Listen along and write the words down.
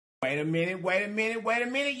Wait a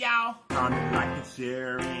minute, y'all. Comment, like, and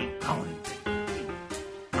share, and comment.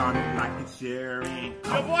 Comment, like, and share, and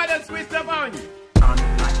Your boy done switched up on you.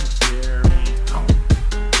 comment, like, and share, and comment.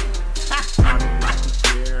 Comment, like, and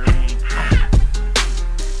share, and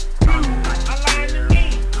comment. Like, I'm lying to me.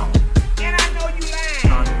 And I know you lying.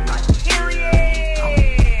 comment, like, and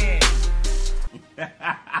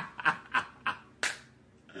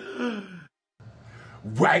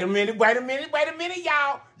Period. Wait a minute,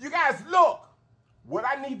 y'all. You guys, look. What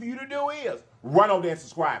I need for you to do is run over there and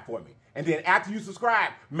subscribe for me. And then after you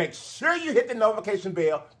subscribe, make sure you hit the notification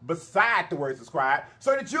bell beside the word subscribe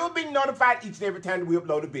so that you'll be notified each and every time that we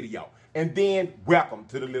upload a video. And then welcome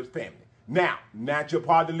to the LIPS family. Now that you're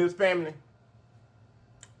part of the LIPS family,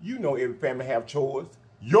 you know every family have chores.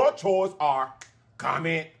 Your chores are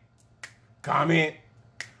comment,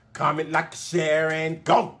 like, share, and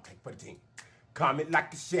go. Take for the team. Comment,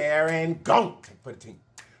 like, share, and go. Take for the team.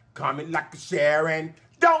 Comment, like, share, and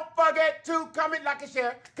don't forget to comment, like, and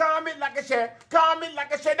share. Comment, like, and share. Comment,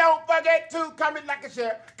 like, and share. Don't forget to comment, like, and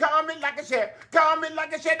share. Comment, like, and share. Comment,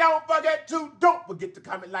 like, and share. Don't forget to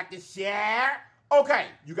comment, like, and share. Okay,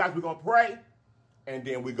 you guys, we're going to pray, and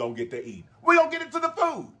then we're going to get to eat. We're going to get into the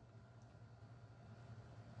food.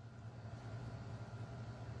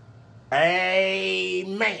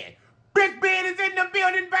 Amen. Big Ben is in the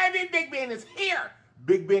building, baby. Big Ben is here.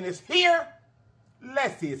 Big Ben is here.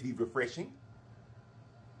 Let's see if he's refreshing.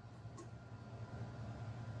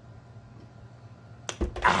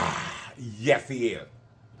 Yes, he is.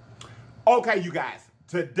 Okay, you guys.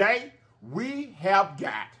 Today, we have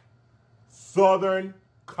got Southern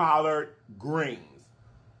collard greens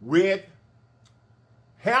with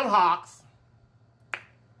ham hocks,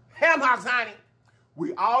 honey.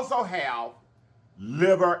 We also have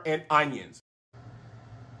liver and onions.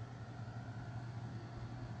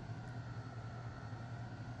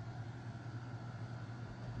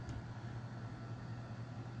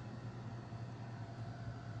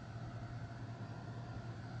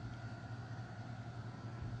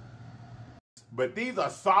 But these are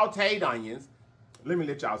sauteed onions. Let me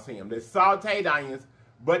let y'all see them. They're sauteed onions,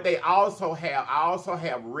 but they also have, I also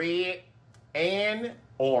have red and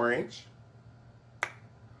orange.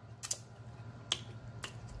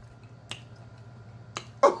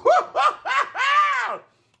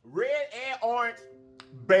 Red and orange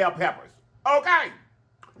bell peppers. Okay.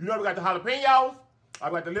 You know we got the jalapenos.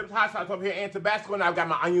 I've got the LIPS hot sauce over here and Tabasco, and I've got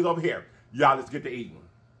my onions over here. Y'all, let's get to eating.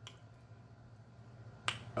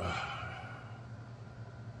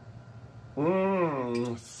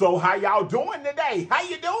 So how y'all doing today? How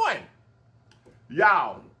you doing?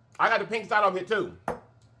 Y'all, I got the pink side over here too. Put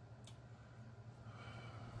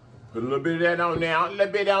a little bit of that on now. A little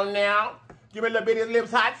bit on now. Give me a little bit of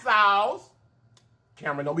LIPS hot sauce.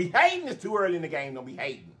 Camera, don't be hating. It's too early in the game. Don't be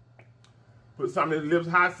hating. Put some of the LIPS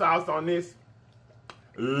hot sauce on this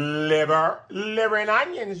liver and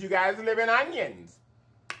onions, you guys. Liver and onions.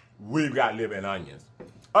 We've got liver and onions.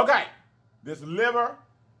 Okay, this liver,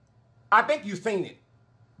 I think you've seen it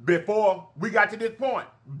before we got to this point.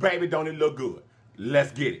 Baby, don't it look good?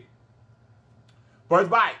 Let's get it. First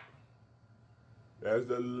bite. There's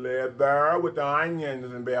the liver with the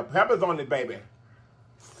onions and bell peppers on it, baby.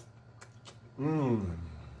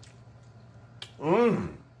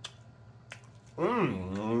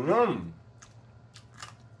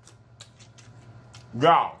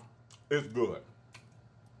 Y'all, it's good.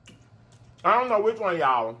 I don't know which one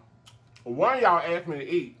y'all. One of y'all asked me to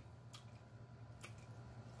eat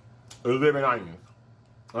the liver and onions.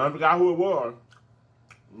 I forgot who it was,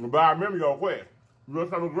 but I remember your request. You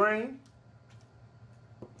want some green?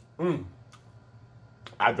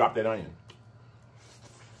 I dropped that onion.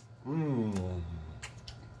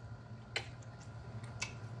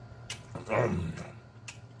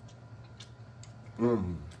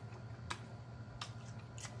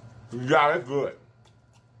 Yeah, that's good.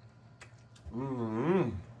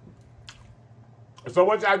 So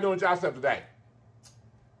what y'all doing with y'allself today?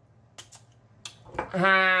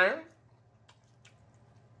 Huh?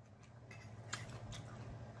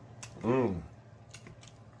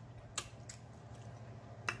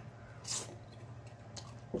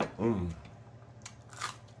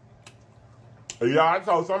 Yeah, I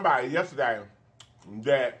told somebody yesterday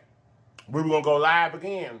that we were going to go live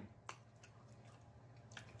again.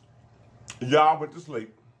 Y'all went to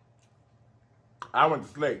sleep. I went to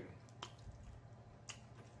sleep.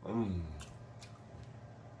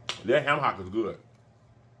 That ham hock is good.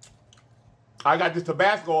 I got this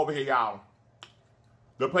Tabasco over here, y'all.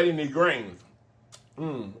 They're putting these greens.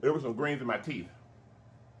 There was some greens in my teeth.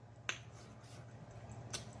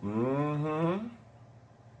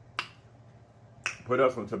 Put Put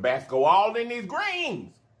up some Tabasco all in these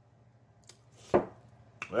greens.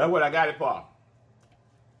 That's what I got it for.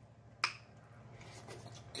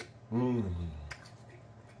 Mmm.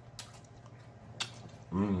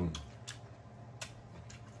 Mmm.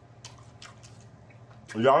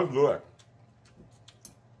 Y'all, it's good.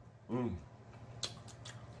 Mmm.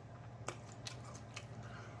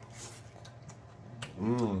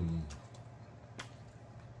 Mmm.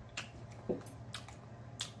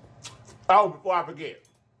 Oh, before I forget,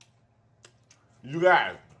 you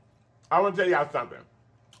guys, I want to tell y'all something.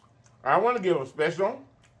 I want to give a special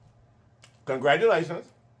congratulations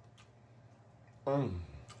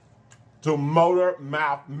to Motor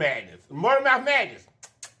Mouth Madness. Motor Mouth Madness.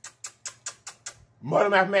 Motor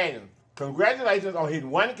Mouth Madness. Congratulations on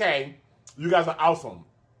hitting 1K. You guys are awesome.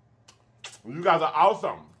 You guys are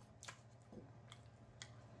awesome.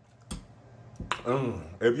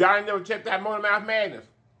 If y'all ain't never checked out Motor Mouth Madness,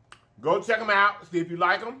 go check them out. See if you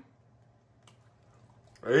like them.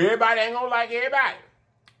 Everybody ain't gonna like everybody.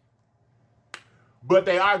 But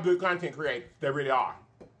they are good content creators. They really are.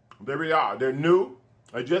 They really are. They're new.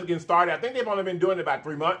 They're just getting started. I think they've only been doing it about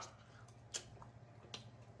 3 months.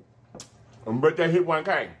 But they hit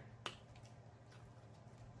 1K.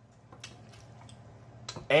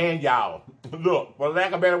 And y'all, look, for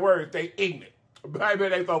lack of better words, they ignorant. Baby,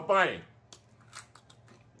 they so funny.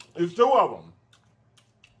 It's 2 of them.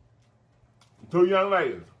 2 young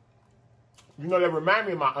ladies. You know, they remind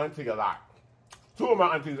me of my auntie a lot. 2 of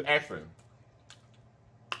my aunties, actually.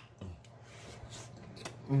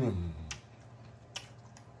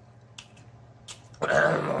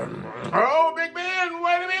 Oh, Big Ben,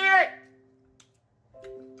 wait a minute.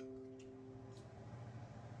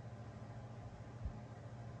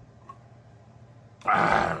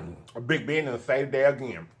 Big Ben done saved there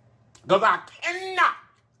again. Because I cannot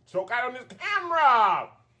choke out on this camera.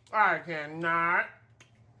 I cannot.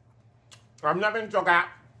 I'm not going to choke out.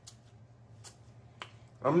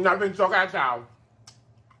 I'm not going to choke out, y'all.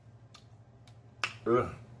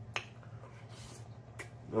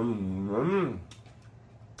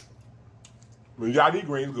 Y'all, these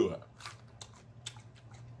greens good.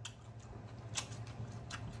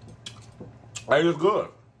 It is good.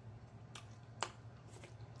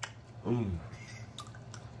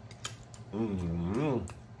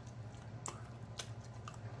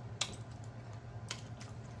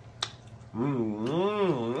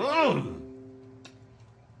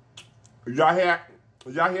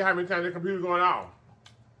 Y'all hear how many times the computer's going off?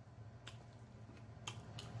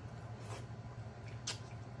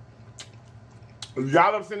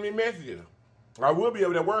 Y'all have sent me messages. I will be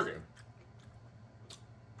able to work it.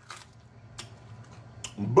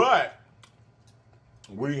 But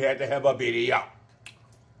we had to have a video.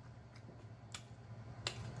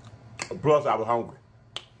 Plus, I was hungry.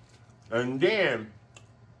 And then,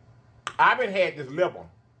 I've been had this liver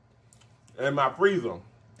in my freezer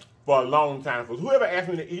for a long time. Because whoever asked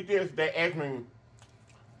me to eat this, they asked me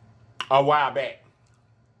a while back.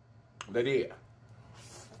 They did.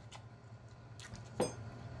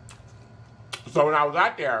 So when I was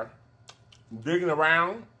out there digging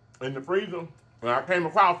around in the freezer, and I came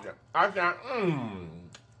across it, I said,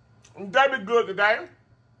 that'd be good today.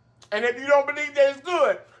 And if you don't believe that it's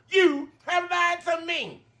good, you have lied to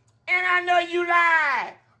me. And I know you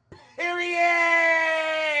lied.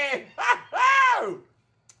 Period.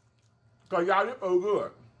 Because y'all, this food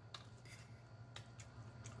good.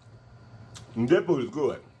 And this food is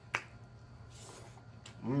good.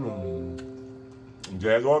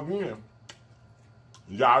 There go again.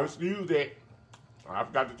 Y'all excuse that. I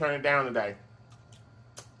forgot to turn it down today.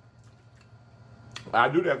 I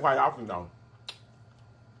do that quite often, though.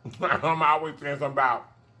 I'm always saying something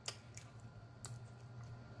about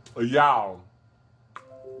y'all.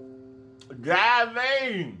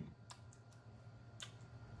 Golly.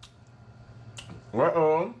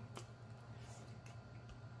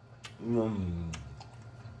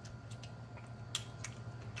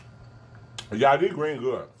 Y'all, this green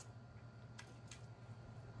good.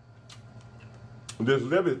 This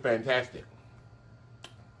liver is fantastic.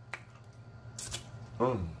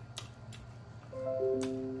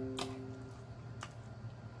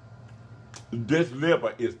 This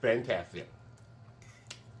liver is fantastic.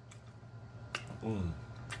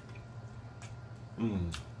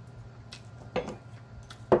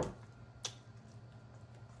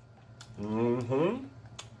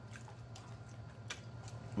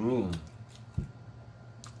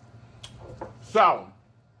 So,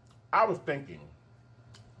 I was thinking,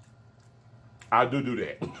 I do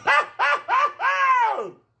that.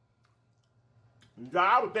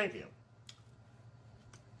 I was thinking,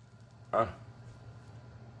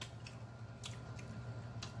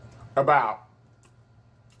 about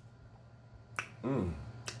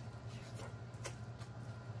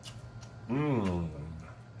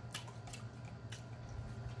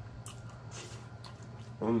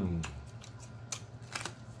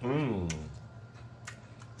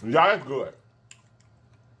Y'all, that's good.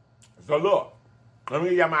 So look, let me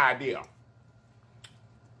give you my idea.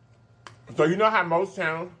 So you know how most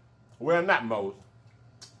channels, well, not most,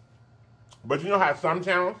 but you know how some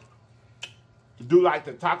channels do like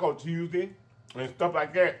the Taco Tuesday and stuff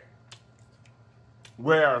like that,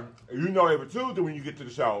 where you know every Tuesday when you get to the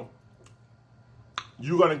show,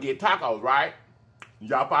 you're gonna get tacos, right?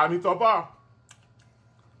 Y'all follow me so far?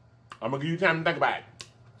 I'm gonna give you time to think about it.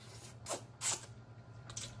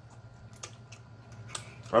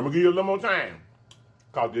 I'm gonna give you a little more time,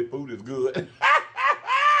 cause this food is good.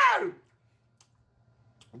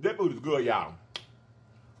 This food is good, y'all.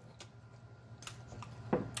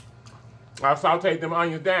 I sauteed them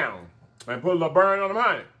onions down and put a little burn on them,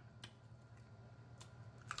 honey.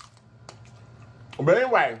 But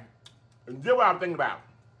anyway, this is what I'm thinking about.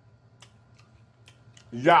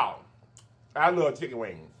 Y'all, I love chicken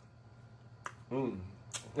wings.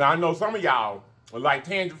 Now, I know some of y'all are like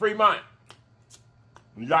tangent-free month.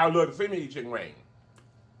 Y'all love to see me eat chicken wings.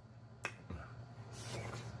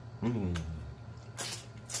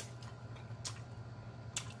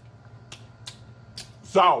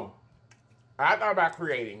 So, I thought about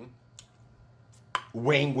creating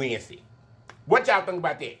Wing Wednesday. What y'all think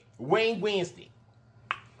about that? Wing Wednesday.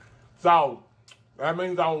 So, that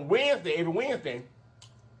means on Wednesday, every Wednesday,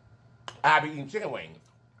 I'll be eating chicken wings.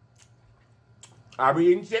 I'll be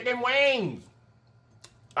eating chicken wings.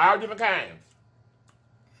 All different kinds.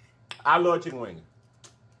 I love chicken wings.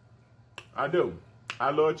 I do. I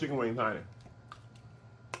love chicken wings, honey.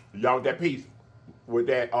 Y'all want that piece with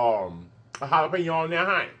that jalapeno on there,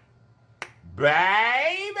 honey?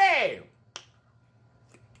 Baby!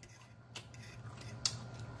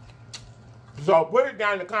 So put it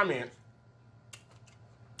down in the comments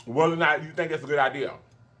whether or not you think it's a good idea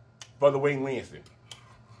for the Wing Wednesday.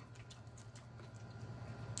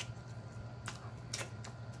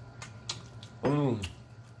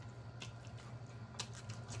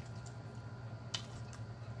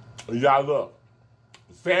 Y'all look,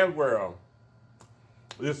 Sam World,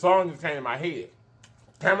 this song just came in my head.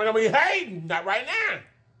 Cameron don't be hating, not right now.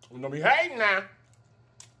 I'm gonna be hating now.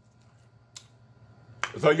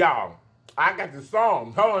 So y'all, I got this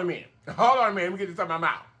song. Hold on a minute. Hold on a minute. Let me get this out of my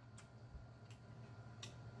mouth.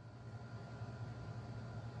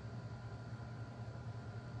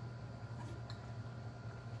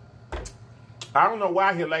 I don't know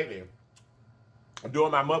why here lately,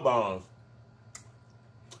 doing my mukbangs,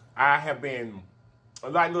 I have been,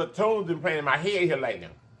 like little tunes been playing in my head here lately.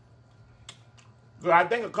 So I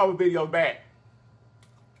think a couple videos back,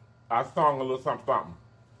 I sung a little something, something.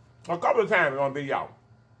 A couple of times on video.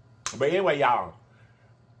 But anyway, y'all,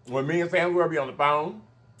 when me and Sam will be on the phone,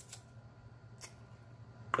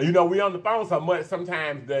 you know, we on the phone so much,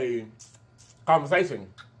 sometimes the conversation,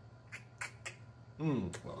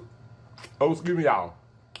 oh, excuse me, y'all.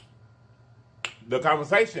 The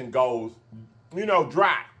conversation goes, you know,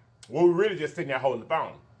 dry. Well, we're really just sitting there holding the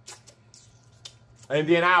phone. And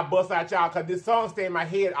then I'll bust out y'all, because this song stay in my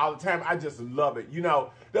head all the time. I just love it. You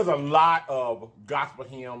know, there's a lot of gospel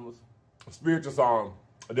hymns, spiritual songs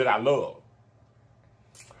that I love.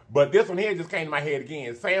 But this one here just came to my head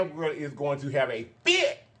again. Sam Girl is going to have a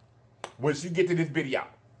fit when she get to this video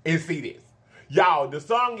and see this. Y'all, the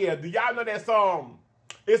song is, do y'all know that song?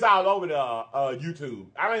 It's all over the YouTube.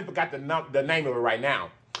 I don't even forgot the name of it right now.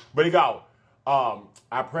 But it go,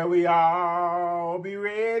 I pray we all be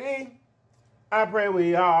ready. I pray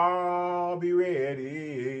we all be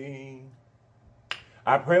ready.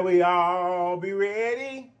 I pray we all be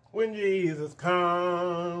ready when Jesus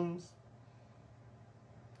comes.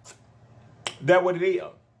 That's what it is.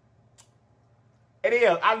 It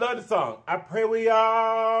is. I love the song. I pray we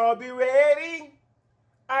all be ready.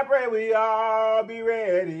 I pray we all be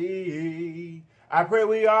ready. I pray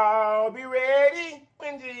we all be ready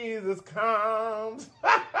when Jesus comes.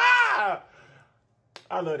 I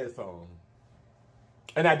love that song.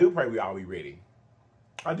 And I do pray we all be ready.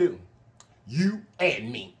 I do. You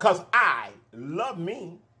and me. Because I love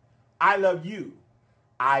me. I love you.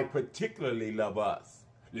 I particularly love us.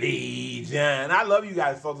 Legion. I love you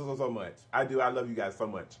guys so much. I do. I love you guys so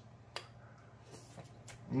much.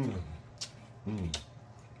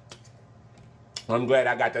 I'm glad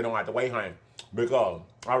I got that on out the way, honey. Because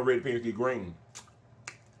I was ready to finish the green.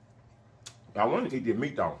 I want to eat the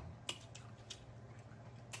meat though.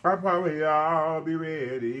 I pray we all be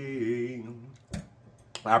ready.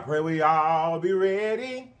 I pray we all be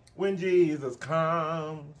ready when Jesus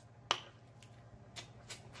comes.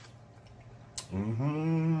 Mm-hmm.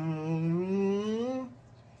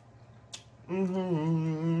 Mm-hmm.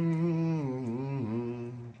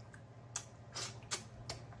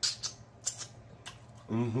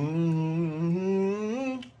 Mm-hmm.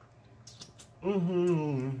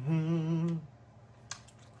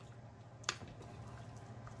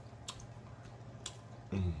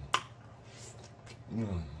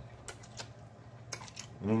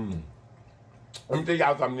 Mm-hmm. Let me tell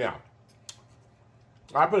y'all something now.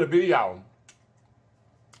 I put a video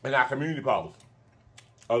in our community post.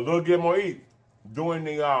 A little Gilmore Eats doing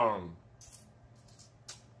the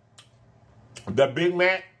Big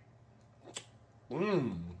Mac. Wait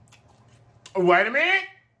a minute.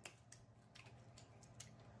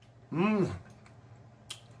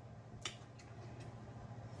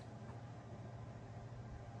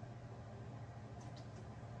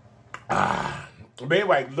 But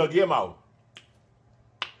anyway, Lil Gilmo,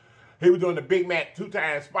 he was doing the Big Mac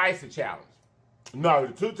 2-time spicy challenge. No,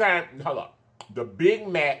 the Big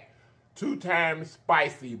Mac 2-time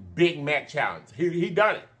spicy Big Mac challenge. He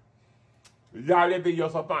done it. Y'all, that video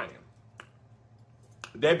so funny.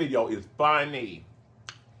 That video is funny.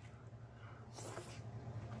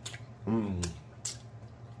 Lil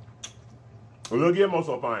Gilmo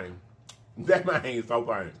so funny. That man is so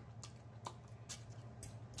funny.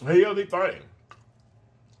 He really funny.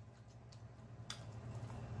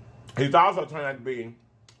 He's also turned out to be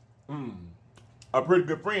a pretty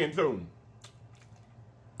good friend too.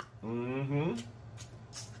 He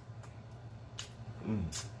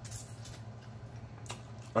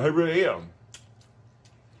really is.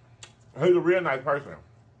 He's a real nice person.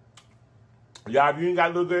 Y'all, if you ain't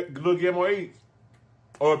got Lil Gilmore Eats,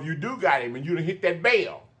 or if you do got him and you done hit that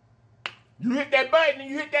bell, you hit that button and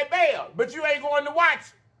you hit that bell, but you ain't going to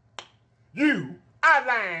watch. You are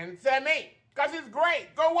lying to me. Because it's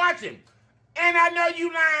great. Go watch him. And I know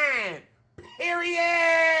you lying.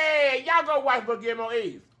 Period. Y'all go watch Lil Gilmore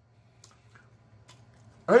Eats.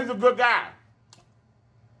 He's a good guy.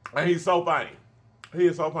 And he's so funny. He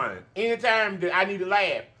is so funny. Anytime that I need a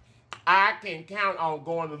laugh, I can count on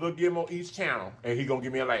going to Lil Gilmore Eats channel and he's going to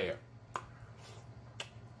give me a laugh.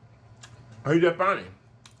 He's just funny.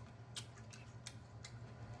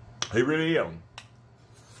 He really is.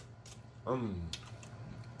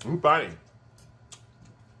 He's funny.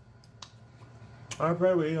 I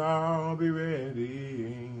pray we all be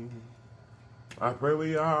ready. I pray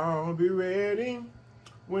we all be ready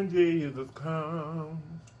when Jesus comes.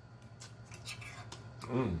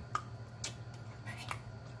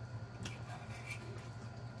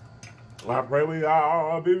 I pray we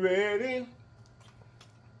all be ready.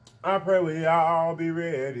 I pray we all be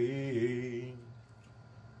ready.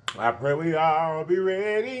 I pray we all be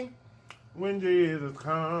ready when Jesus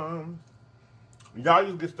comes. Y'all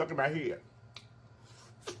just get stuck in my head.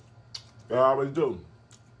 I always do.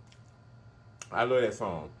 I love that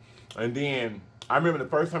song. And then, I remember the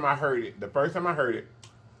first time I heard it,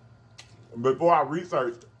 before I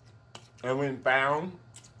researched and went and found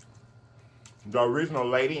the original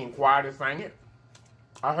lady in choir that sang it,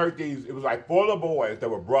 I heard these, it was like 4 little boys that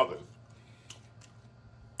were brothers.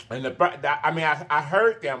 And I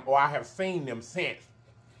heard them, or I have seen them since,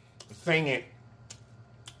 sing it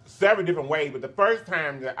several different ways, but the first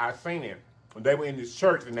time that I seen it, they were in this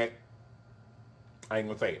church, and I ain't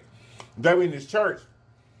gonna say it. They were in this church,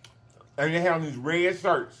 and they had on these red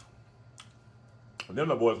shirts. And them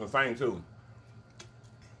little boys can sing too.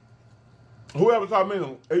 Whoever taught me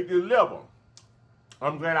to eat this liver,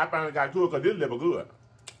 I'm glad I finally got to it, because this liver good.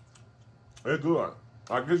 It's good.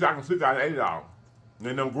 I guess I can sit down and eat it all.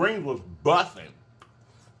 And them greens was busting.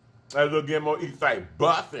 That Lil Gilmore Eats say,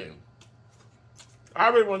 busting. I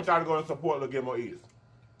really want y'all to go and support Lil Gilmore Eats.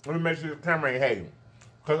 Let me make sure this camera ain't hating.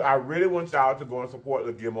 Because I really want y'all to go and support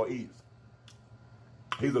Lil Gilmore Eats.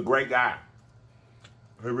 He's a great guy.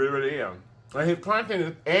 He really, really is. And his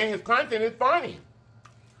content is funny.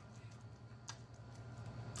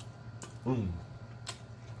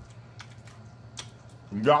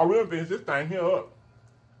 Y'all really finish this thing here up.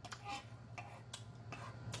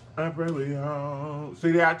 I pray we all.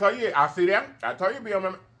 See that? I told you. I see that. I told you be on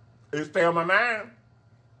my. It stay on my mind.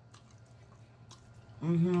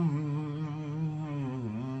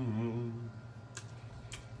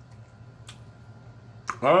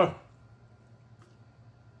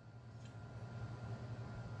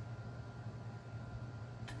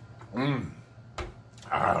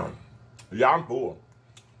 Yeah, I'm full.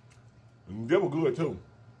 They were good too.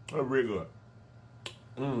 They were real good.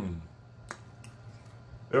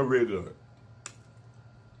 They were real good.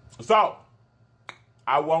 So,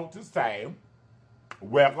 I want to say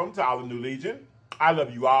welcome to all the new Legion. I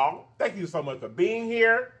love you all. Thank you so much for being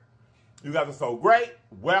here. You guys are so great.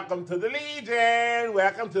 Welcome to the Legion.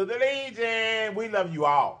 Welcome to the Legion. We love you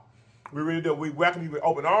all. We really do. We welcome you with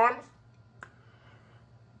open arms.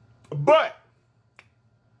 But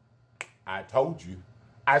I told you,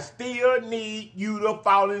 I still need you to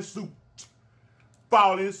fall in suit.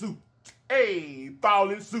 Fall in suit. Hey,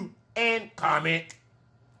 fall in suit and comment.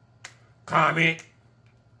 Comment.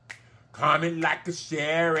 Comment, like, a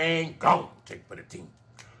share, and go. Take for the team.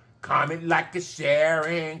 Comment, like, a share,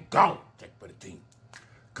 and go. Take for the team.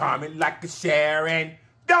 Comment, like, a share, and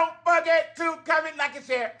don't forget to comment, like, and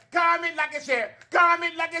share. Comment, like, and share.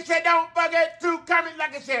 Comment, like, and share. Don't forget to comment,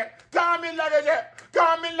 like, and share. Comment, like, and share.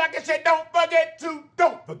 Comment, like, and share. Don't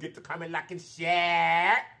forget to comment, like, and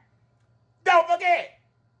share. Don't forget.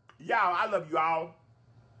 Y'all, I love you all.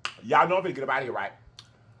 Y'all know I'm finna get up out of here, right?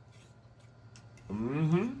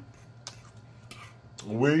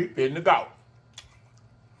 We finna go.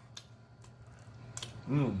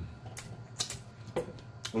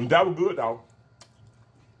 And that was good, though.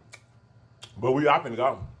 But we are finna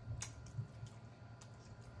go.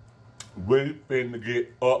 We finna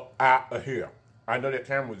get up out of here. I know that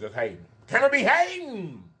Tamara was just hating. Tamara be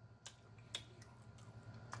hating!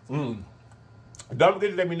 Don't forget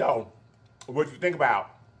to let me know what you think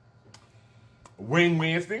about Wing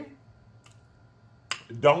Wednesday.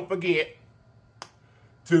 Don't forget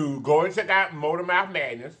to go and check out Motor Mouth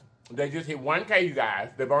Madness. They just hit 1K, you guys.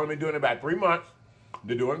 They've only been doing it about 3 months.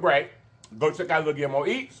 They're doing great. Go check out LGBTQ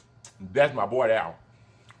Eats. That's my boy now.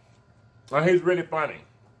 And he's really funny.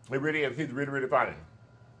 He really is. He's really, really funny.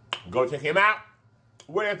 Go check him out.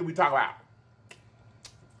 What else do we talk about?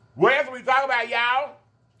 What else do we talk about, y'all?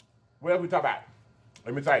 What else do we talk about?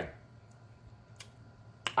 Let me tell you.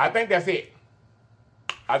 I think that's it.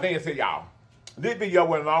 I think that's it, y'all. This video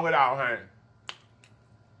went long at all, honey.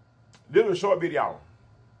 This was a short video.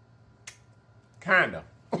 Kinda.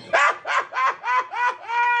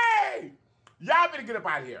 Y'all better get up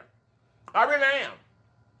out of here. I really am.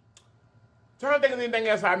 Trying to think of anything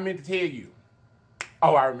else I meant to tell you.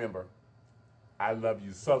 Oh, I remember. I love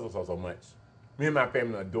you so much. Me and my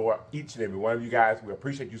family adore each and every one of you guys. We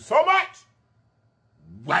appreciate you so much.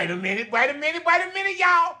 Wait a minute,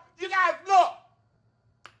 y'all. You guys, look.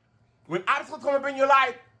 When obstacles come up in your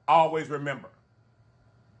life, always remember.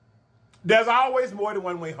 There's always more than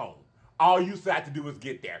one way home. All you have to do is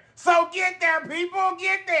get there. So get there, people.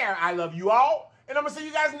 Get there. I love you all. And I'm going to see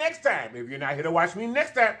you guys next time. If you're not here to watch me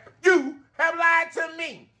next time, you have lied to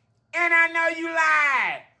me. And I know you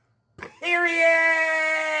lied. Period.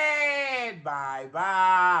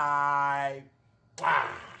 Bye-bye.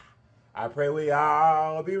 I pray we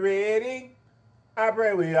all be ready. I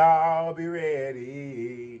pray we all be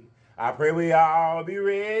ready. I pray we all be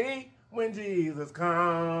ready when Jesus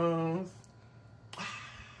comes.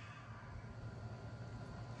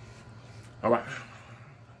 All right.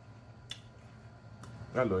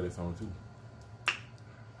 I love that song too.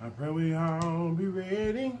 I pray we all be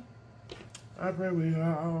ready. I pray we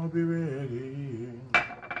all be ready.